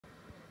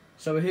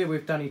So we're here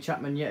with Danny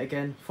Chapman yet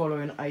again,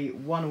 following a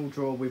 1-1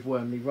 draw with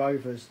Wormley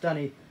Rovers.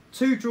 Danny,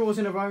 2 draws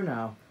in a row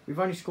now. We've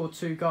only scored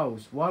 2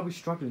 goals. Why are we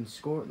struggling to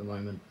score at the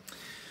moment?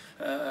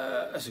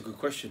 That's a good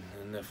question,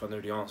 and if I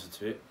knew the answer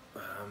to it,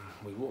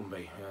 we wouldn't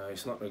be.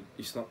 It's not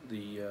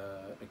the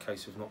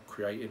case of not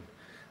creating.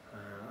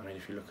 I mean,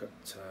 if you look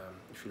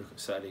at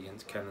Saturday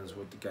against Cannons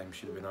Wood, the game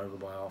should have been over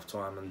by half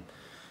time, and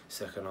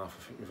second half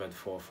I think we've had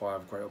 4 or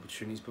 5 great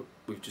opportunities, but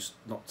we've just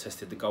not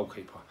tested the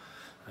goalkeeper.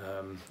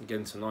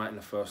 Again tonight in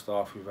the first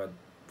half we've had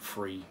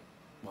 3,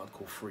 what I'd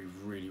call 3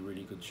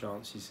 really good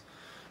chances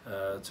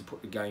to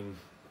put the game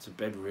to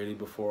bed really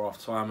before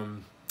half time,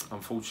 and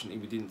unfortunately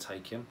we didn't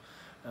take him.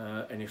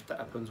 And if that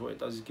happens, what it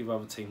does is give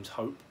other teams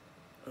hope.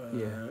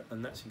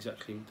 And that's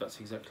exactly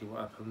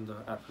what happened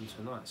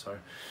tonight. So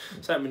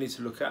something we need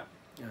to look at,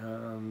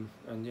 and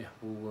yeah,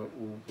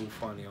 we'll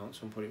find the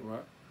answer and put it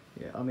right.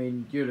 Yeah, I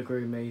mean, you'll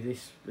agree with me.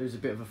 This was a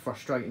bit of a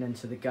frustrating end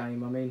to the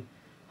game. I mean,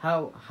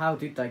 how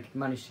did they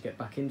manage to get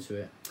back into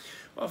it?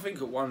 Well, I think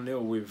at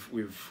 1-0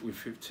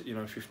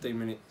 with 15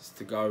 minutes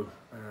to go,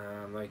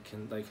 they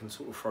can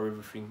sort of throw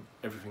everything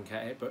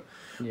at it, but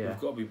we've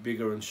got to be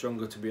bigger and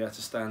stronger to be able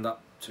to stand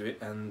up to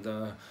it. And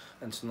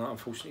tonight,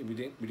 unfortunately,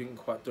 we didn't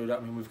quite do that.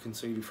 I mean, we've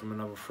conceded from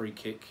another free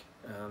kick,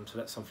 so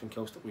that's something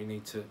else that we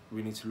need to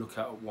look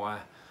at why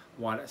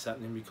that's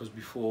happening. Because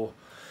before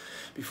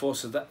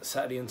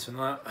Saturday and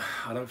tonight,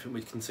 I don't think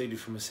we'd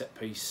conceded from a set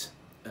piece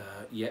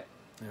yet.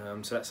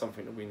 So that's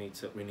something that we need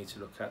to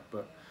look at.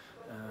 But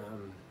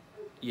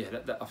yeah,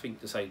 I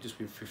think to say just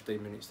with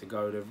 15 minutes to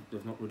go,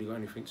 they've not really got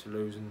anything to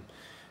lose,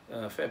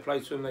 and fair play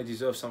to them. They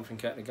deserve something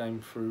out of the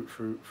game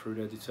through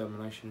their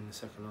determination in the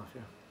second half.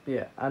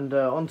 Yeah, and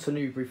on to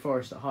Newbury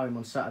Forest at home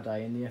on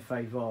Saturday in the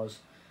FA Vase.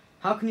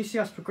 How can you see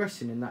us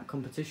progressing in that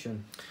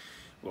competition?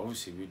 Well,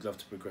 obviously we'd love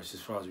to progress as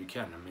far as we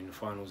can. I mean, the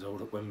final's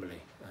held at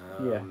Wembley.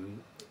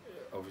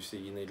 Obviously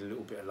you need a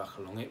little bit of luck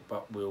along it,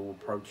 but we'll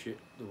approach it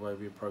the way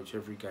we approach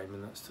every game,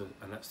 and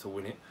that's to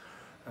win it.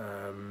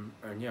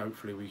 And yeah,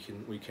 hopefully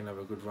we can have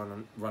a good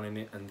run in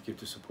it and give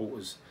the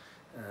supporters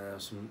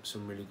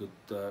some really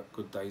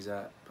good days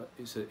out. But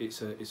it's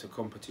a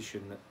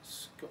competition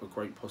that's got a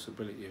great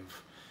possibility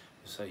of,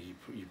 say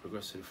you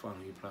progress to the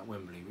final, you play at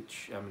Wembley,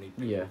 which how many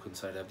people can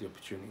say they have the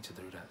opportunity to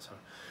do that? So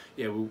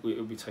yeah,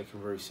 it'll be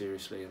taken very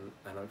seriously, and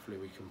hopefully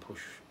we can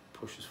push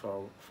as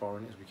far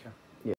in it as we can.